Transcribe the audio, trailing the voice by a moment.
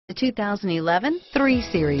The 2011 3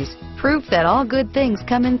 Series. Proof that all good things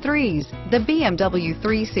come in threes. The BMW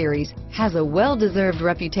 3 Series has a well-deserved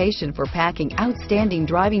reputation for packing outstanding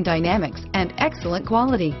driving dynamics and excellent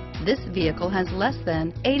quality. This vehicle has less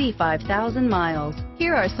than 85,000 miles.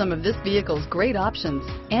 Here are some of this vehicle's great options: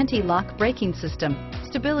 anti-lock braking system,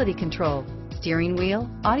 stability control, steering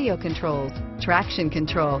wheel audio controls, traction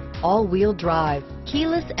control, all-wheel drive,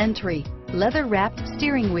 keyless entry, leather-wrapped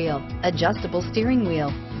steering wheel, adjustable steering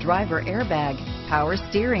wheel, driver airbag, power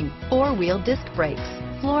steering, four-wheel disc brakes,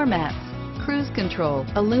 floor mats, cruise control,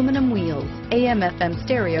 aluminum wheels, AM/FM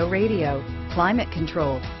stereo radio, climate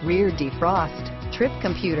control, rear defrost, trip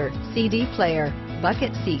computer, CD player,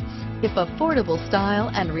 bucket seats. If affordable style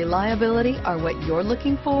and reliability are what you're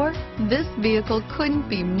looking for, this vehicle couldn't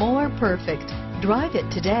be more perfect. Drive it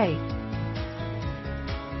today.